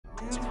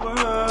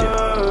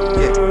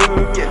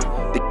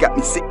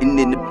me sitting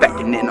in the back,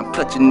 and then I'm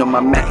clutching on my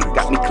Mac. It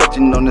got me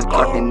clutching on this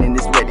clock, and then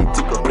it's ready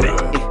to go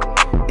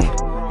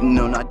back.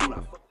 No, no, I do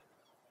not.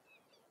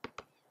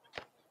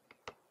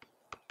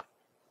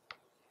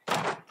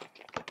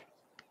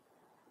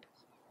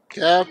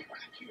 Cap.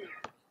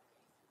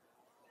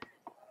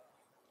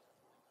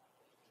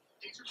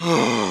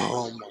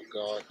 Oh my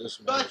God, this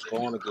man is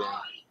gone again.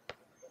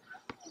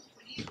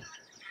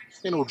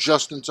 Ain't no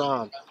just in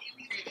time.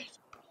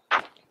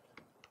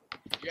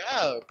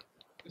 Yeah,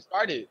 it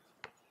started.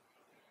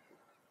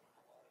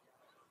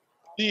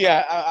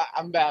 Yeah,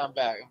 I'm back.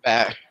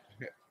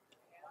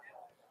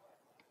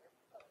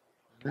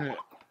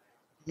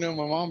 No,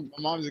 my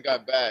mom just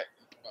got back.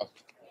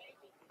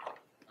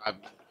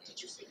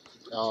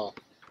 Oh,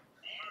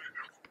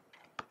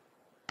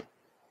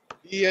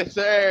 Yes,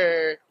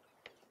 sir.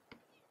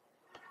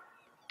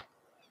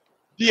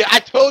 Yeah, I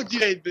told you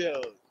they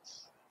built.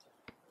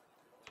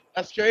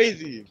 That's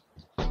crazy.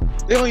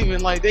 They don't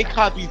even they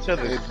copy each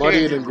other. hey,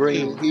 Buddy and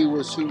Green, he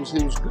was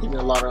greening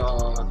a lot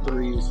of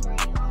threes,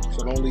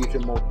 so don't leave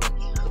him open.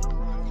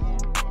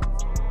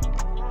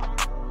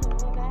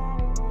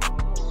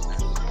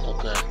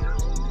 Okay.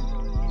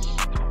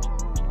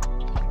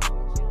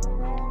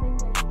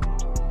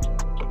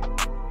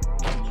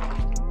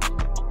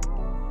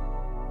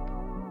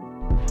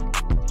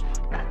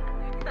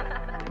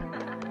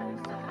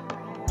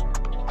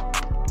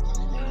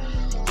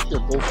 They're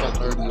both like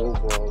 30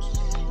 overalls.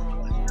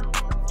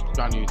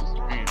 Trying to use the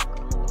screen.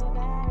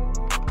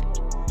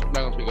 I'm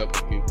not gonna pick up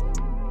with you.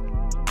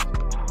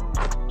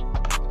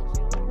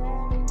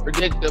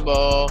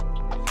 Predictable.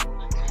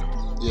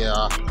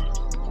 Yeah.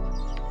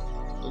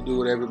 They do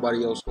what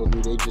everybody else gonna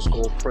do. They just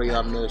go pray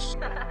I miss.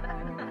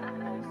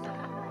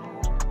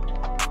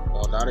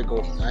 Oh, now he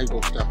go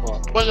step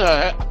up. What the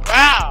heck?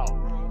 Foul!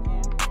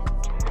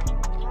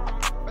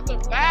 What's a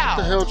foul? What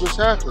the hell just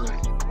happened?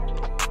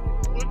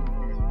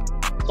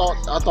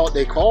 I thought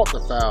they called the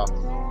foul.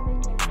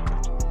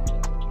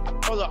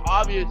 That was an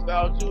obvious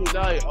foul too.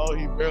 Now oh,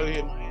 he barely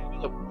hit my hand.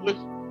 It's a push.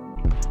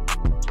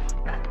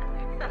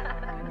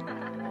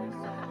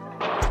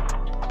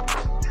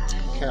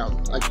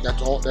 Count. Like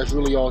that's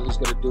really all he's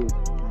gonna do.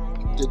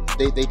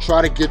 They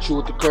try to get you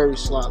with the Curry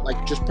slot.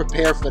 Like just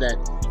prepare for that.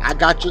 I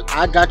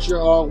got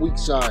your weak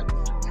side.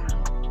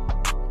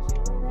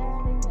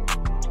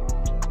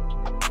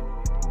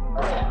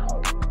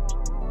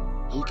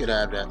 He could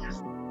have that.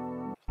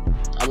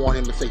 I want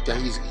him to think that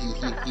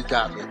he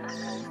got me.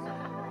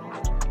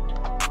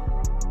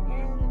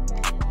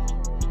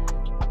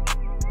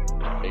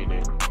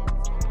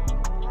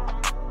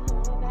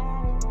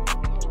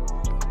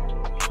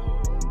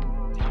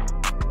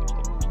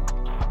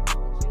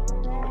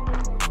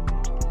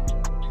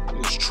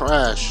 It's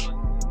trash.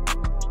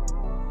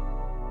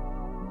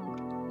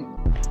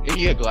 Is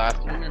he a glass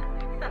cleaner?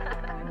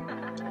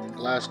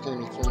 Glass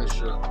cleaning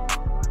finisher.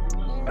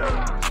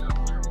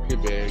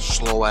 Good big.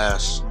 Slow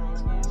ass.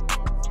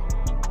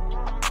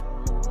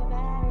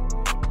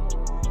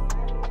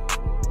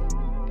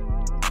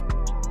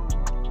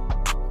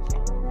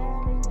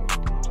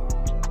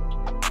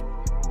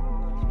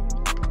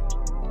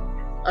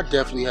 I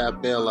definitely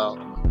have bailout.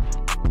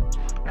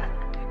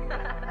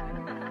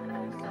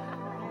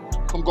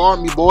 Come guard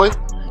me, boy. I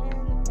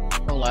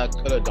don't like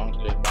could have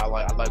dunked it, but I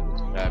like what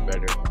you had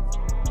better.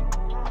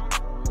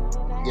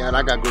 Yeah, and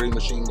I got green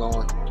machine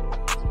going.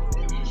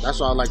 That's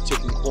why I like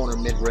taking corner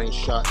mid-range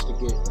shots to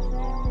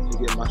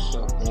get my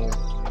stuff going.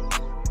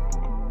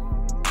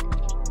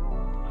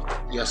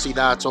 Yeah, see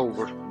now it's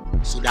over.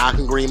 See now I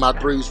can green my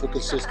threes for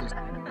consistency.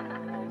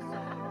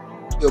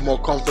 Feel more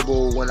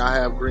comfortable when I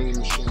have green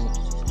machine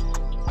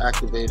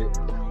activated.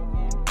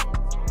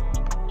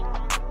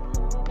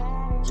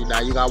 See now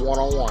you got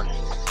one-on-one. I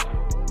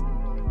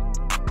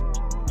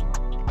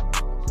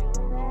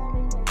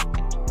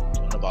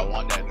don't know if I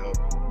want that though.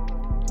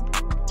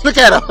 Look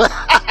at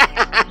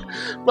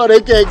him. Bro,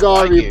 they can't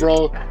guard me,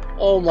 bro.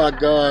 Oh my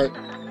God.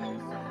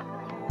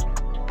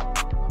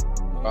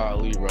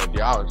 Lee, bro,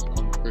 I was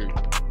hungry.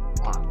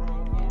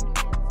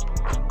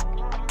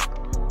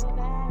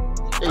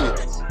 Hey.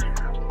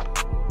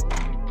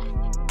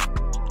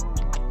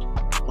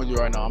 I'm you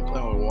right now. I'm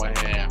playing with one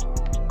hand.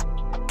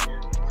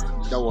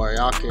 Don't worry,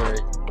 I'll carry.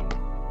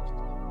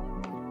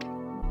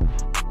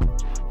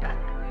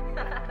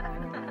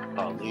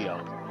 Oh, Leo.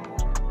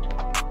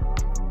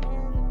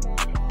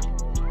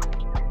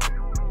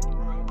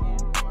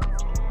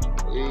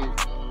 There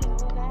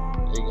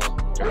you go.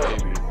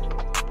 Baby.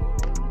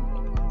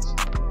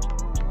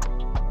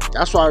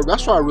 That's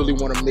why I really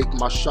want to make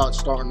my shot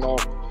starting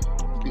off,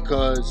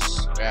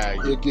 because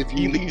it'll give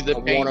you a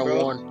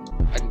one-on-one.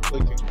 I can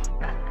click it.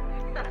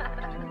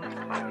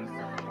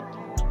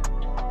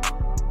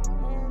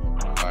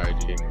 Alright,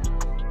 G.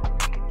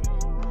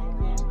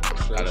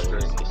 Gotta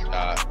work this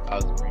shot. I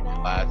was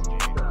reading last game.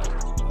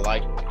 I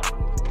like it.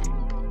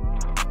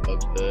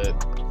 Looks good.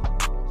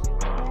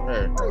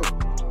 Sure.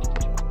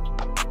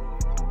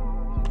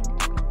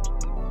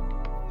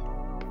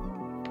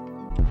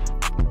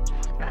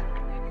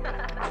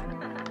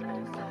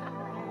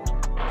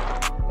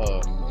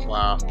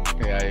 Wow.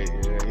 Yeah,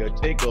 your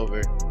takeover.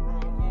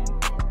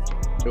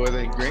 It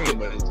wasn't green,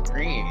 but it's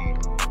green.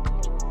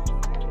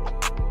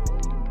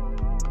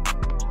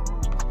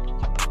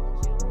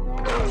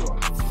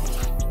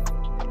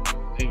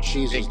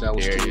 Jesus, that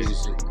was too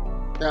easy.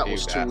 That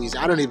was too easy.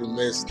 I didn't even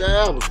miss.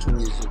 That was too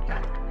easy.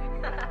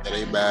 That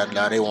ain't bad.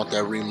 Now they want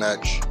that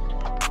rematch.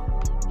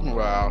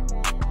 Wow.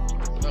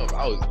 No,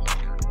 I was.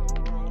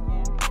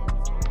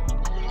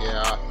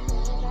 Yeah,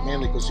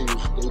 mainly because they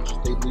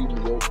leave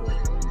me open.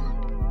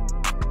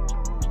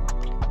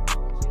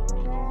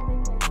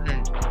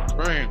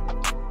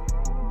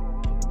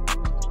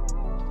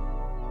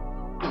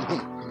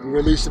 You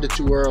releasing it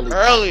too early.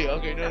 Early?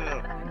 Okay,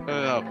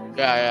 no.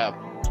 Yeah.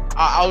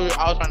 I was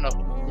trying to.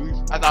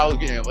 I thought I was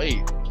getting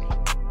late.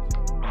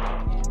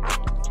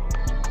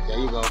 There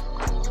you go.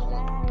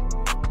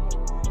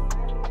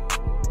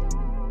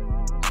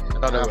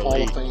 I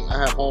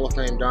have Hall of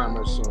Fame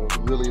diamonds, so it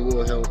really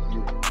will help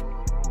you.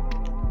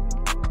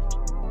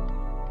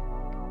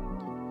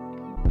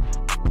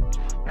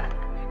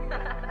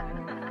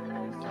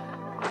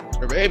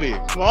 Baby,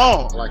 come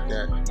on. I like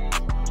that.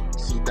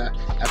 See that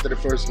after the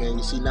first game,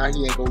 you see now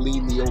he ain't gonna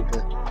leave me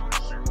open.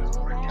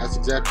 That's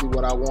exactly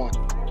what I want.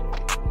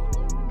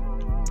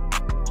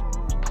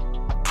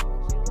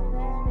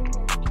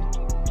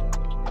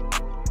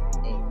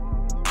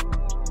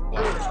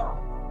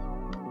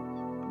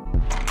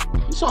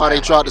 You saw how they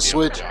tried to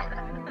switch.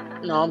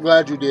 No, I'm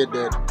glad you did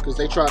that because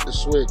they tried to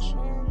switch.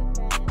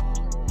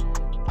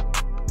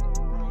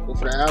 Go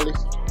for the alley.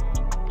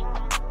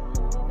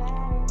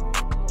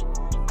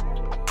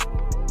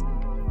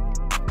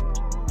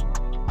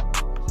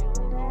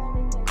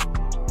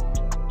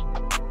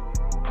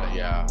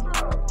 Yeah.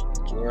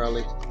 Too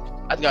early.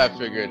 I gotta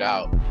figure it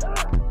out.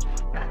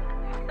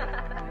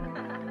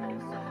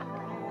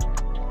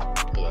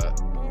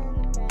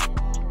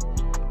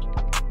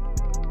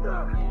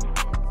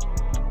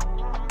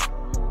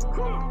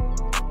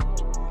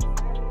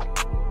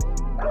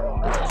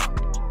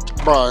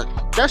 Bro,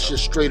 that's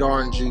just straight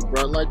RNG,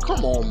 bro. Like,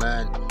 come on,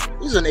 man.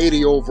 He's an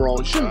 80 overall.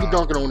 He shouldn't be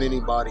dunking on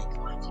anybody.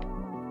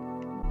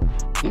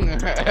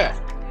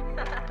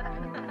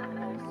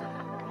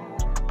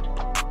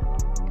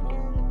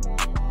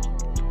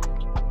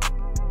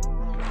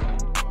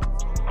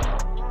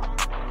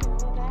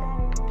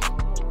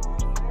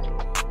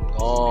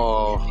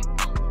 Oh,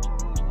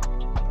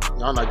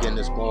 y'all not getting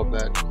this ball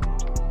back.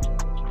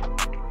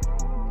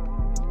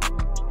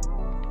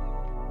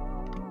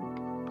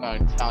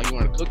 How you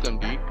want to cook them,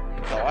 D?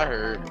 That's all I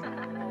heard.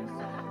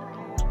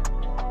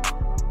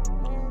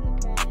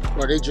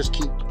 Or they just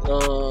keep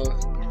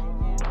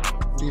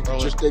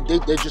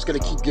they're just gonna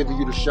keep giving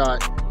you the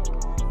shot.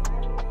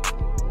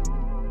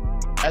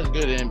 That's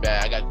good and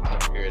bad. I got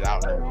to figure it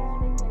out.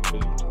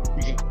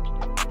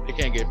 They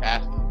can't get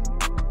past it.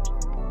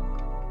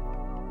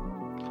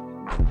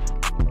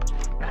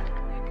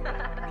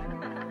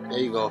 There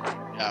you go.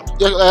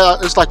 Yeah.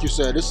 It's like you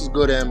said. This is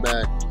good and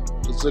bad.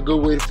 It's a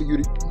good way for you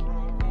to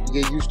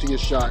get used to your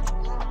shot.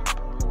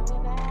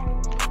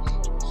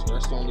 So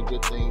that's the only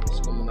good thing that's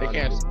coming out. They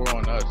can't score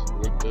on us.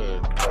 We're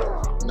good.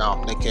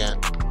 No, they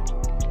can't.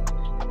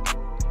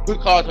 Good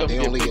call to They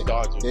only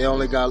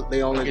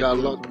got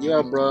luck.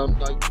 Yeah, bro.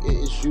 Like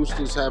it's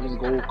useless having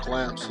gold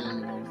clamps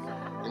and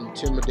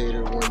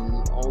intimidator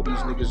when all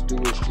these niggas do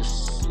is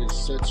just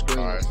set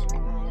screens.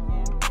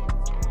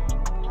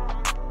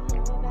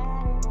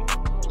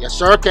 Yes,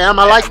 sir, Cam.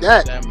 I like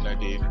that.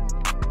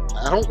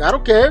 I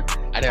don't care.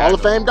 Hall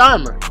of Fame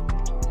diamond.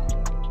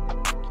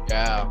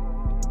 Yeah.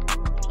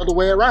 Other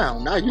way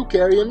around. Now you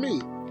carrying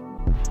me.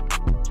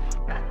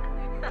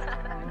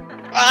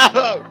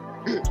 Oh!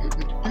 You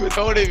were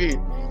holding me.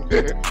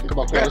 Come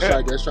on,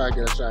 let's try again.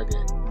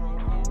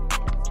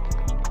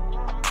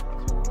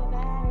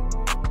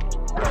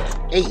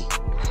 Hey.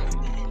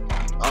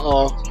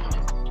 Uh-oh.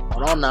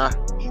 Hold on now.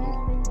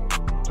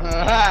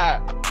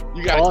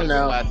 You gotta take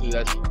the last two.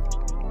 That's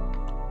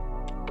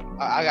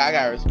I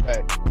got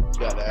respect. You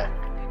got that.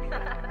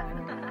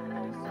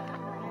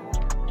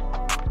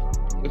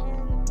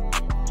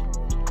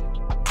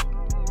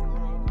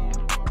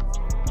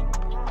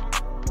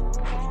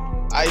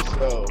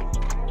 ISO.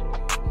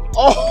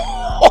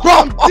 Oh,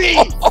 from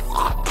deep.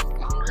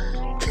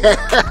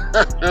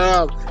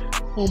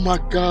 Oh my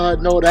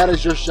God! No, that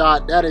is your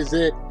shot. That is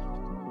it.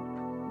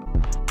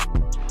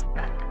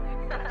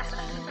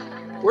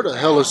 Where the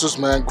hell is this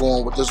man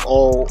going with this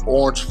all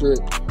orange fit?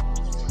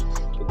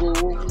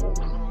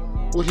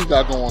 What he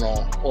got going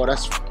on? Oh,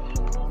 that's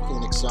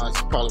Phoenix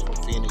Suns. Probably from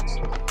Phoenix,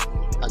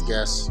 I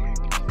guess.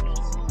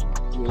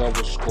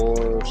 Level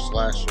scorer,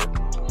 slasher.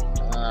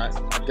 I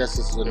guess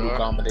this is a new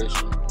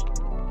combination.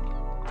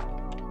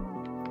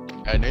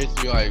 And there used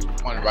to be like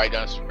one right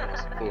down the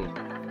school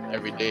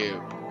every day.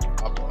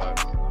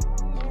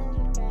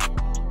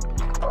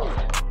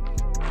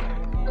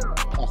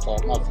 My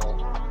fault.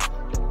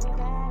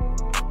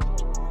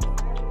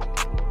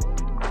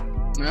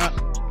 Yeah.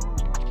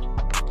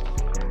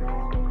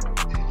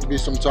 Be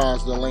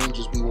sometimes the lane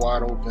just be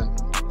wide open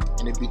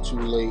and it be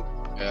too late.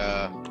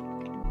 Yeah.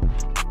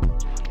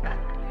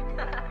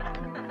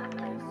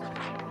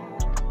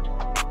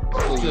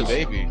 Who's the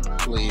baby?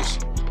 Please.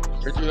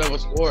 You're 3-level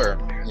score.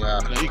 Yeah,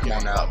 No, you come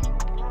on now.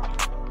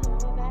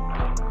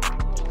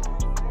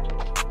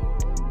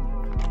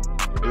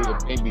 You're the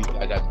baby.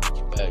 I got to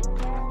respect.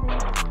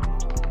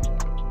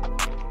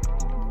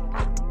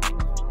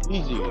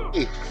 Easy.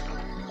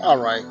 All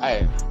right.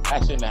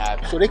 That shouldn't have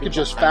happened. So they could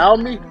just foul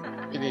me?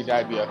 It needs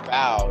to be a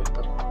foul.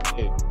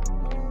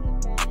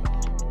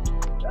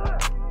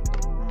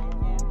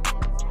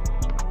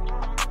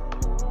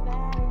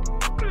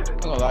 I'm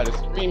gonna lie, the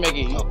screen make it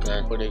easy.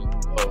 Okay. But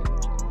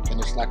And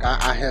it's like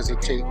I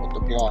hesitate with the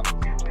block.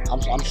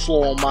 I'm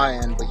slow on my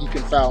end, but he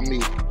can foul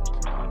me.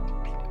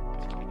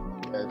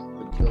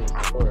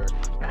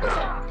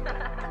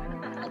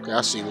 Okay,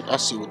 I see what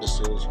this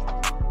is.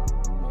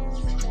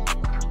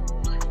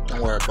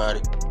 Don't worry about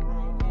it.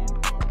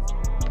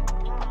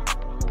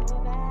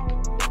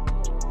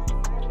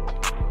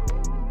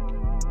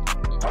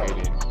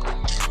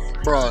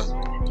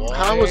 Bruh,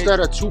 how is that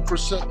a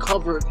 2%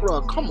 cover?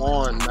 Bruh, come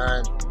on,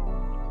 man.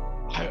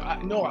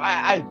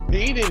 I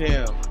beated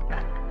him.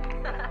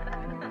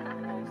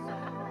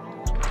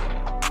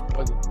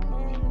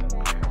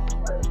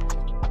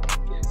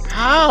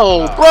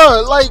 How,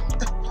 bruh? Like,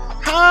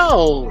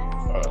 how?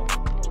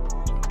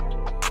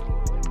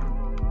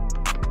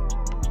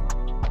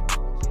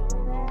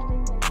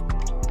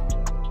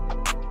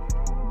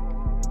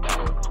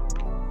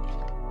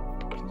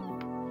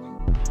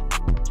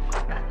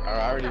 I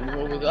already knew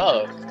what was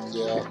up.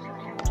 Yeah.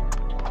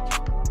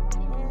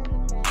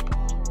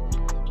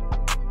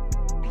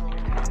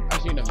 I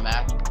seen a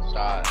massive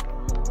shot.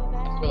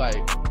 I feel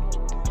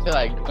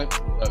like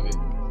glimpses of it. It's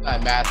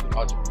not massive.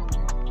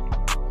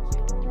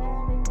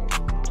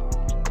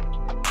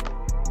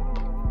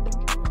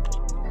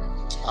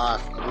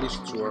 At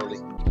least too early.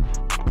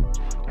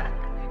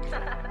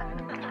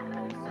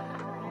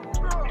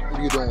 What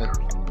are you doing?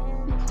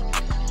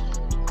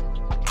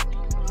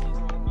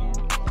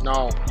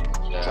 No.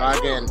 Yeah. Try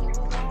again.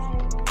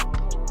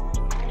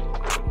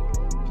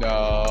 No.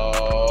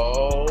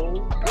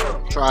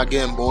 Try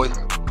again, boy.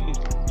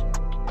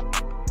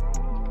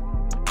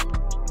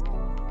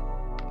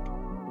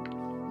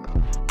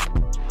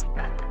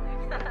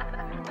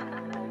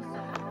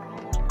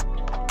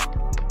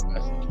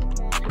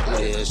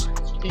 It is.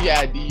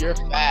 Yeah, D, you're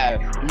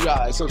fast. You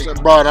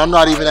got Bro, I'm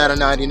not even at a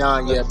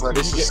 99 yet, bro.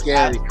 This is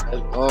scary.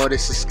 Oh,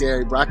 this is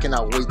scary, bro. I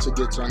cannot wait to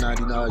get to a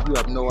 99. You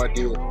have no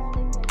idea.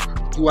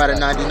 You at a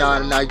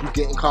 99 and now you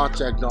getting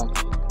contact on.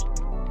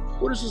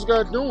 What is this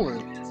guy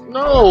doing?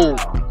 No.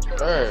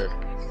 Sure.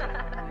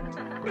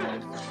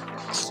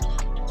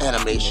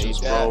 Animations,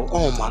 bro.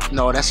 Oh my,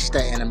 no, that's just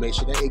that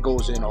animation. It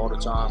goes in all the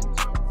time.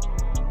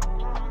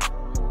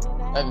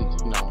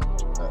 No.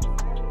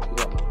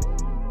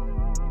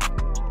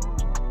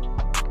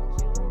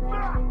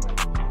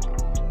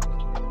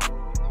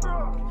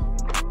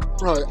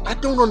 Bro, I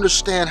don't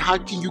understand how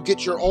can you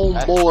get your own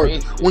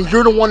board when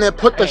you're the one that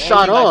put the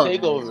shot up.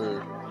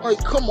 Takeover.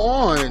 Like, come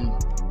on.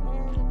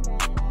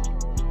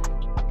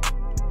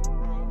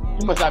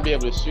 You must not be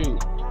able to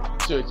shoot.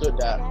 Should have took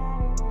that.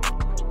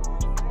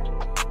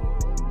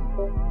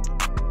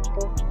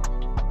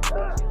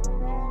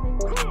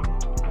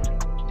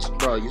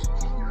 Bro, you.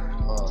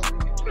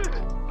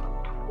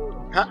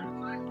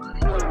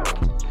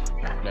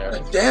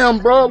 Damn,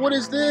 bro, what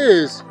is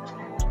this?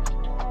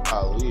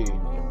 Ali.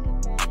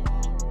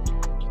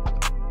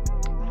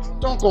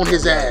 Dunk on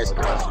his ass.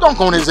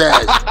 Dunk on his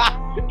ass.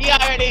 He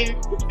already.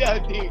 Yo,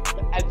 dude,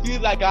 as soon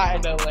as I got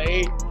in the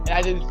lane and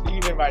I just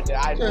seen him right there,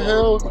 I the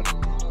hell?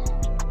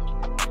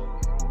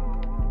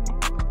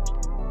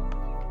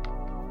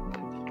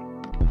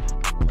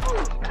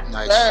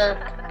 Nice. Sir.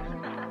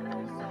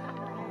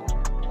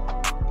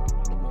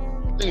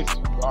 I think it's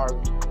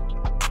garbage.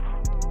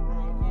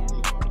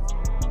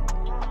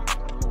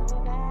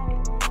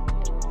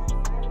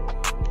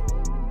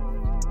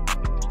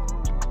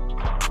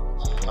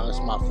 That's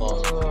my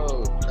fault.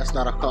 Oh. That's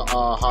not a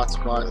hot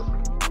spot.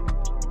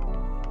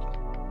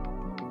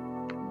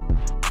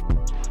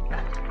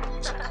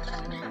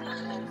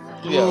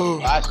 Yeah,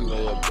 flashing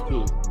layup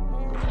too.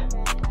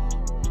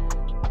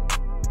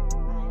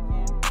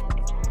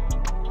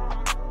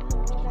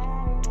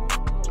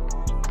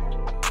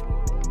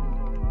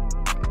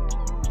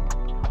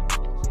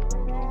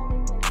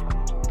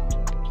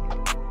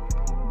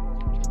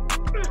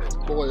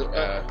 Boy, I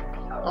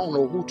don't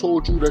know who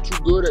told you that you're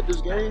good at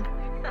this game.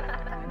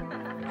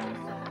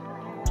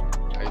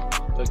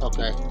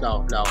 Okay,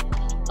 no.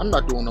 I'm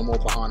not doing no more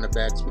behind the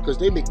backs because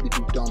they make me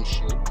do dumb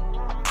shit.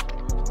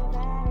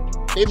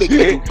 They make me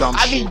do dumb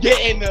shit. I be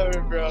getting them,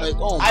 bro. Like,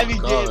 oh my I be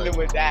God. getting them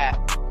with that.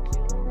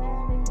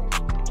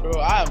 Bro,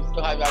 I am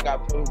so happy I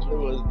got pro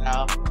dribbles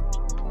now.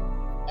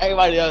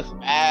 Everybody else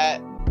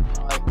mad.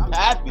 Like, I'm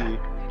happy.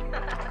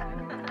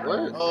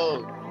 What?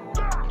 Oh.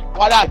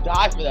 Why did I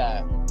die for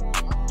that?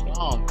 I'm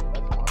dumb.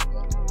 That's my fault.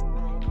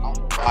 I don't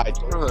know why I died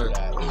for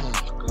that. Oh my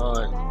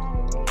God.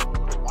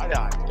 Why did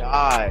I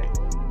die?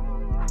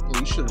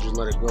 You should have just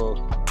let it go.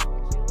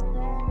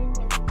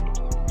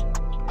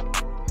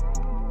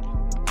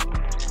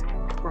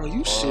 Bro, are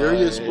you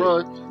serious,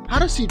 bro? How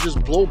does he just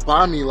blow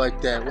by me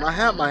like that when I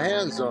have my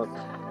hands up?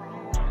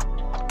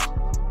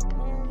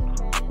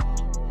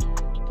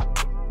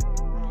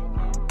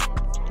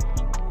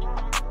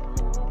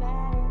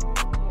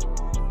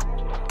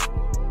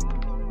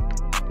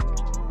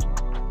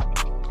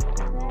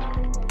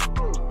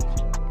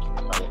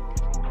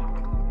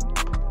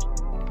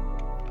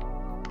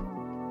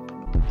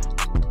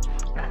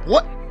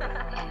 What?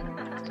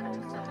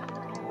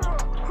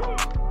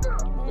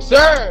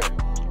 Sir!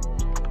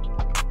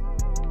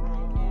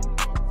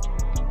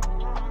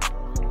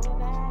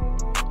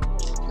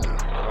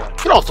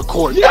 Get off the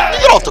court. Yeah.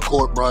 Get off the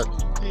court, bro.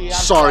 Yeah,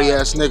 Sorry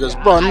ass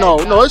niggas. Bro, no,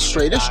 it's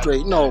straight. It's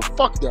straight. No,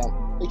 fuck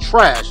them. They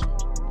trash.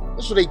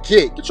 That's what they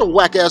get. Get your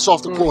whack ass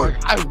off the court.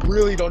 I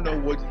really don't know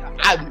what.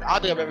 I don't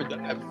think I've ever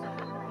done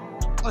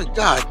that. Like,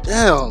 god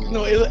damn.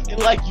 No, it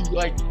like you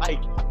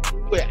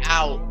went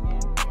out.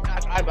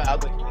 I was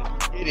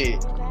like, get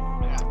it.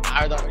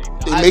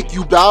 They make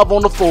you dive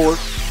on the floor.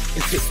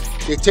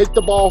 They take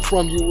the ball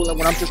from you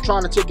when I'm just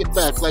trying to take it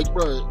back. Like,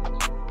 bro,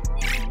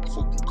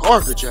 fucking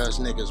garbage ass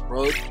niggas,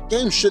 bro. The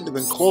game shouldn't have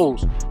been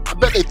closed. I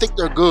bet they think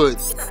they're good.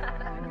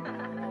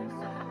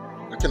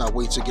 I cannot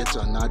wait to get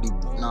to a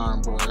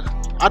 99, bro.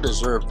 I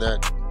deserve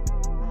that.